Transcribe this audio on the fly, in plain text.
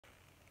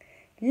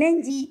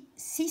Lundi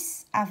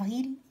 6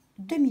 avril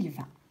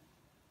 2020.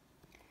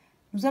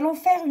 Nous allons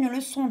faire une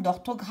leçon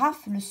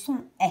d'orthographe,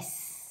 leçon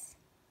S.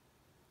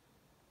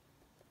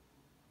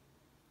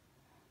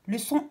 Le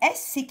son S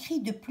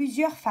s'écrit de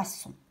plusieurs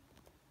façons.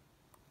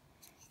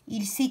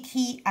 Il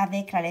s'écrit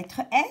avec la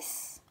lettre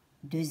S,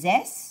 deux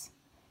S,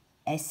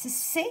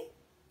 SC,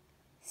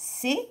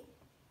 C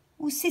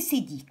ou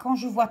CCD. Quand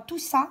je vois tout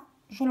ça,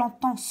 je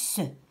l'entends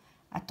ce.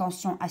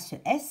 Attention à ce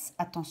S,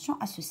 attention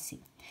à ce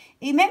C.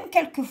 Et même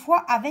quelquefois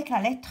avec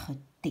la lettre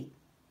T.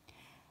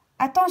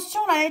 Attention,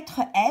 la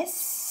lettre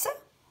S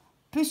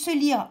peut se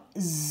lire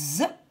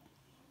Z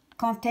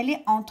quand elle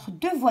est entre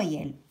deux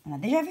voyelles. On a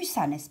déjà vu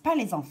ça, n'est-ce pas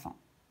les enfants?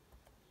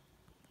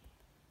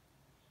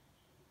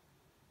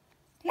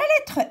 La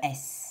lettre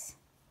S.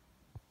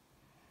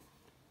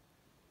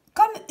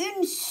 Comme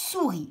une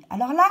souris.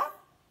 Alors là,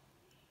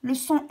 le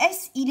son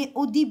S, il est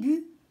au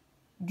début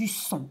du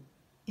son.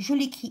 Je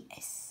l'écris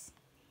S.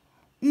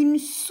 Une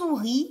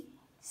souris,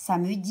 ça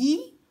me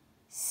dit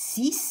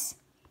 6,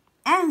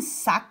 un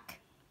sac,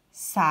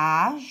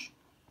 sage,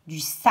 du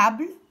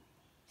sable,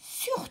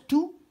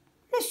 surtout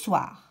le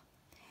soir.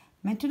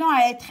 Maintenant,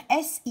 la lettre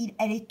S,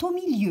 elle est au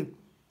milieu.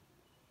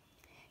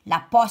 La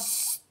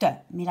poste,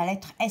 mais la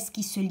lettre S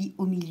qui se lit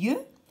au milieu,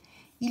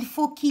 il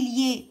faut qu'il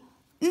y ait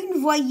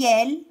une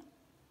voyelle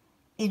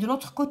et de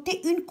l'autre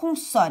côté une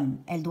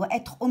consonne. Elle doit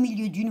être au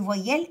milieu d'une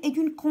voyelle et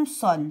d'une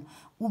consonne,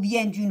 ou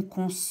bien d'une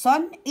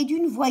consonne et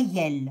d'une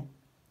voyelle.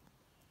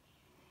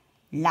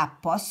 La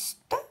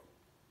poste,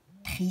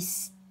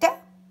 triste,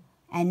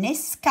 un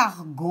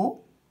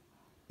escargot,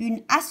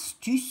 une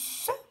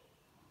astuce,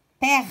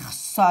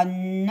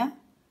 personne,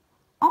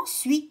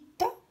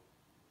 ensuite,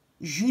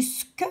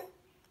 jusque,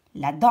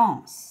 la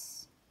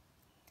danse.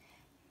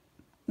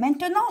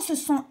 Maintenant, ce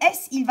son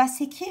S, il va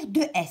s'écrire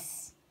deux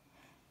S.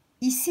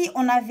 Ici,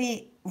 on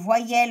avait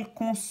voyelle,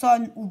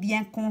 consonne ou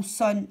bien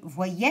consonne,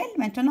 voyelle.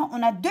 Maintenant,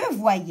 on a deux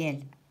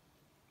voyelles.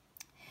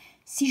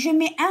 Si je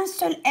mets un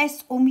seul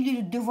S au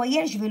milieu de deux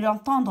voyelles, je vais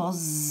l'entendre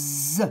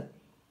Z.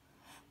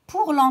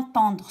 Pour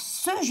l'entendre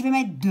ce, je vais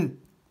mettre deux.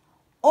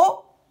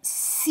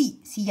 O-si.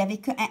 S'il n'y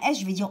avait qu'un S,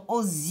 je vais dire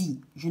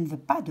osi. Je ne veux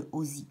pas de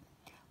osi.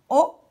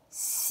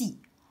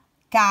 O-si.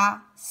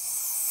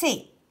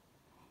 K-C.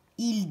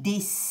 Il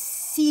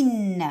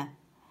dessine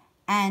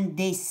un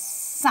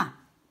dessin.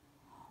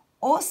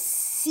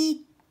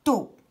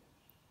 Aussitôt.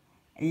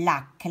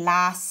 La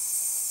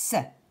classe.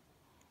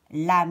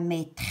 La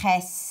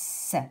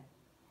maîtresse.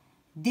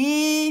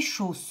 Des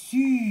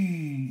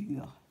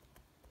chaussures.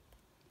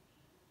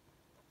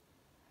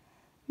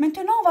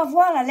 Maintenant, on va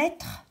voir la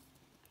lettre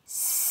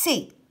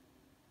C.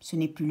 Ce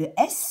n'est plus le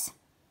S,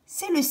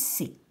 c'est le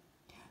C.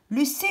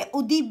 Le C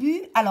au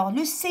début, alors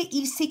le C,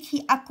 il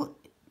s'écrit à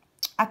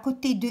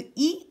côté de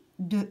I,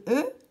 de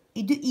E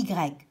et de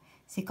Y.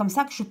 C'est comme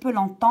ça que je peux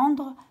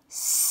l'entendre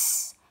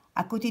S.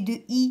 À côté de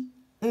I,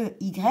 E,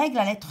 Y,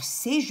 la lettre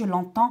C, je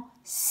l'entends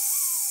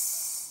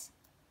S.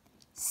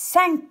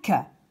 5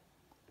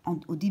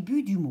 au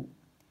début du mot.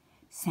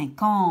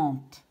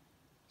 50,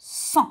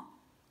 100.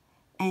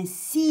 Un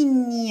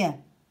cygne,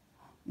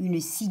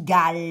 une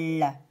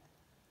cigale,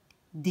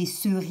 des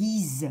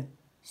cerises.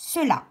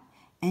 Cela.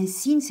 Un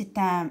cygne, c'est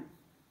un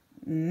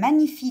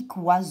magnifique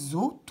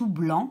oiseau tout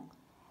blanc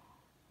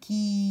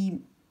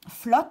qui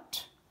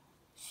flotte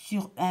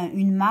sur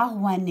une mare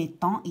ou un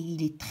étang et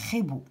il est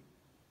très beau.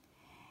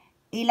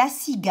 Et la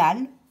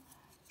cigale,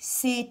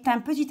 c'est un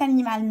petit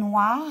animal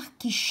noir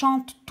qui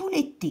chante tout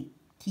l'été,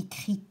 qui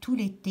crie tout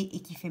l'été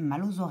et qui fait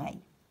mal aux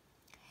oreilles.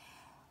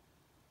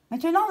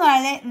 Maintenant,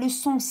 dans le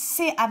son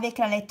C avec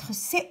la lettre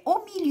C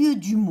au milieu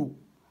du mot.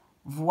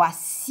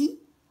 Voici,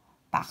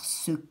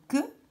 parce que,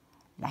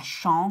 la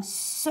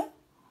chance,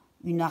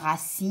 une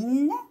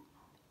racine,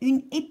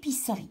 une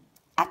épicerie.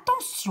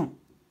 Attention,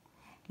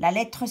 la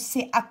lettre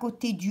C à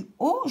côté du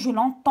O, je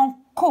l'entends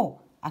co.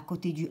 À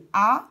côté du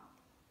A,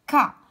 K.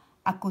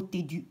 À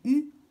côté du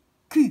U,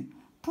 Q.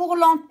 Pour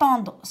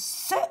l'entendre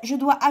ce, je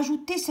dois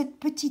ajouter cette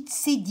petite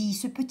cédille,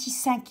 ce petit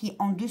sein qui est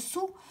en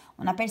dessous.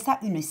 On appelle ça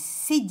une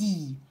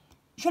cédille.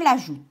 Je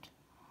l'ajoute.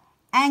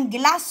 Un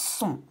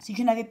glaçon. Si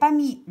je n'avais pas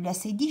mis la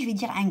cédille, je vais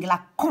dire un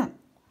glacon.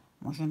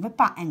 Moi, je ne veux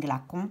pas un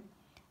glacon.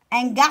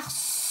 Un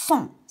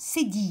garçon,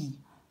 cédille.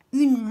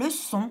 Une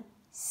leçon,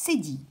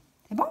 cédille.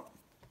 C'est bon?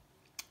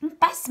 On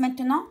passe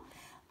maintenant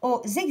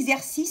aux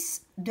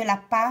exercices de la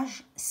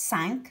page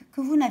 5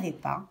 que vous n'avez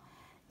pas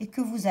et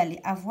que vous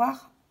allez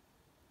avoir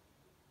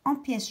en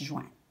pièces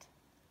jointes.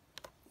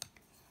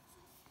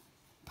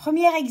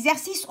 Premier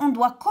exercice, on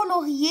doit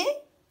colorier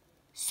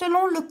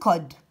selon le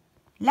code.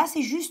 Là,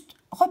 c'est juste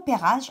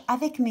repérage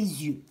avec mes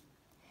yeux.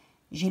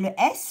 J'ai le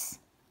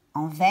S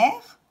en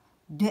vert,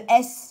 deux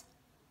S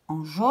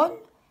en jaune,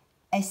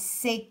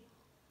 SC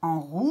en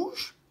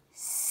rouge,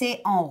 C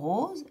en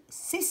rose,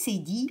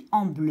 CCD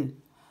en bleu.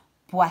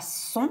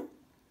 Poisson,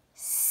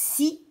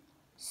 si,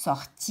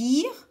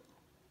 sortir,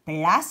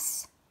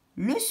 place,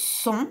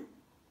 leçon,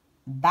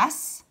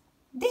 basse,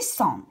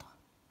 descendre.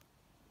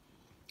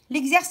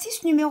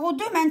 L'exercice numéro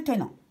 2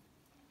 maintenant.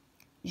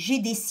 J'ai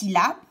des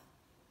syllabes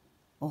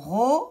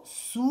ro,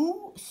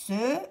 sou,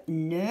 se,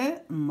 ne,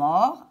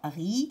 mort,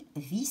 ri,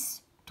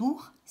 vis,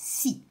 tour,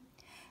 si.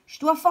 Je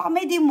dois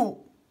former des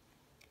mots.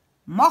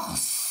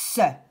 Morse,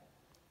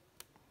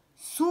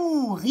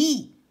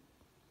 souris,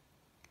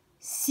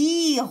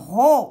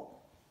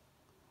 sirop,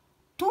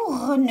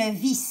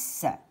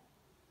 tournevis,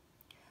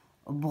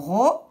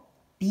 bro,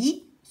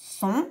 pi,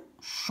 son,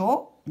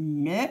 chaud,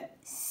 ne,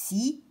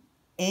 si,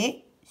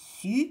 et,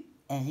 su,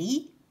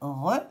 ri,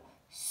 re,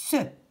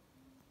 se.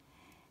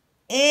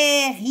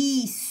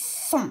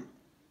 Hérisson,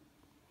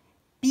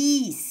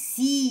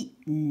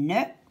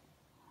 piscine,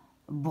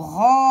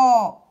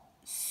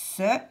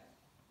 brosse,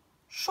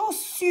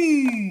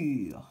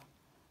 chaussure.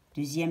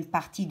 Deuxième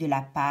partie de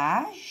la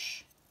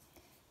page.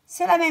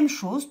 C'est la même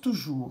chose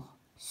toujours.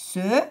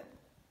 Se,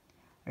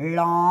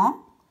 lan,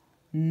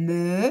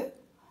 me,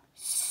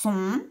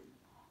 son,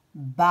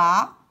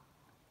 bas,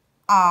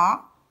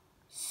 a,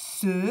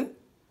 se,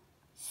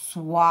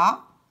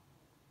 soit,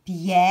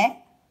 pied,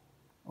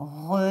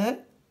 re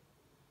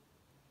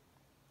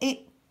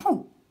et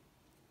pou.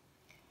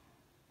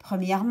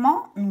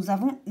 Premièrement, nous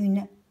avons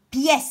une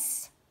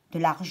pièce de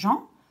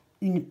l'argent,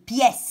 une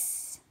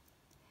pièce.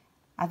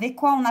 Avec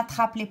quoi on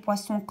attrape les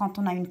poissons quand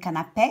on a une canne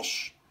à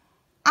pêche?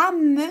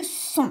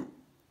 Hameçon.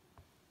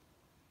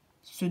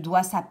 Ce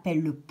doigt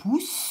s'appelle le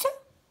pouce.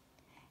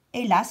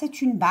 Et là,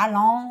 c'est une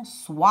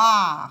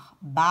balançoire.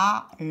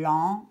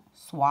 Balançoire.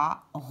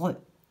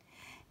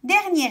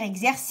 Dernier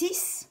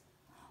exercice.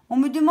 On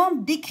me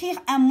demande d'écrire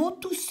un mot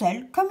tout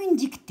seul, comme une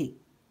dictée.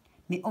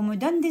 Mais on me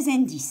donne des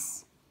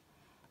indices.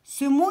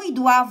 Ce mot, il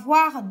doit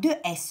avoir deux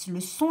S. Le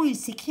son, il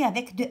s'écrit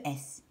avec deux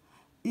S.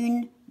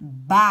 Une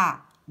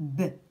bassine.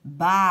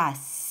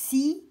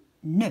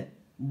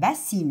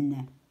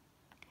 Bassine.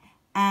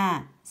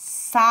 Un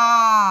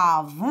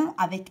savon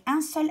avec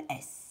un seul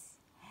S.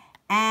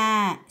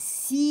 Un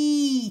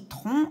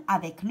citron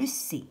avec le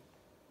C.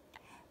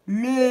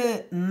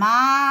 Le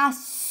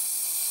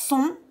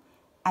maçon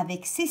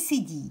avec ses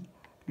cédilles.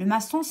 Le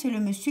maçon, c'est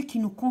le monsieur qui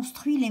nous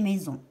construit les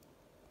maisons.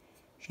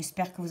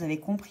 J'espère que vous avez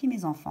compris,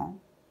 mes enfants.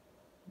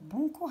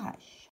 Bon courage.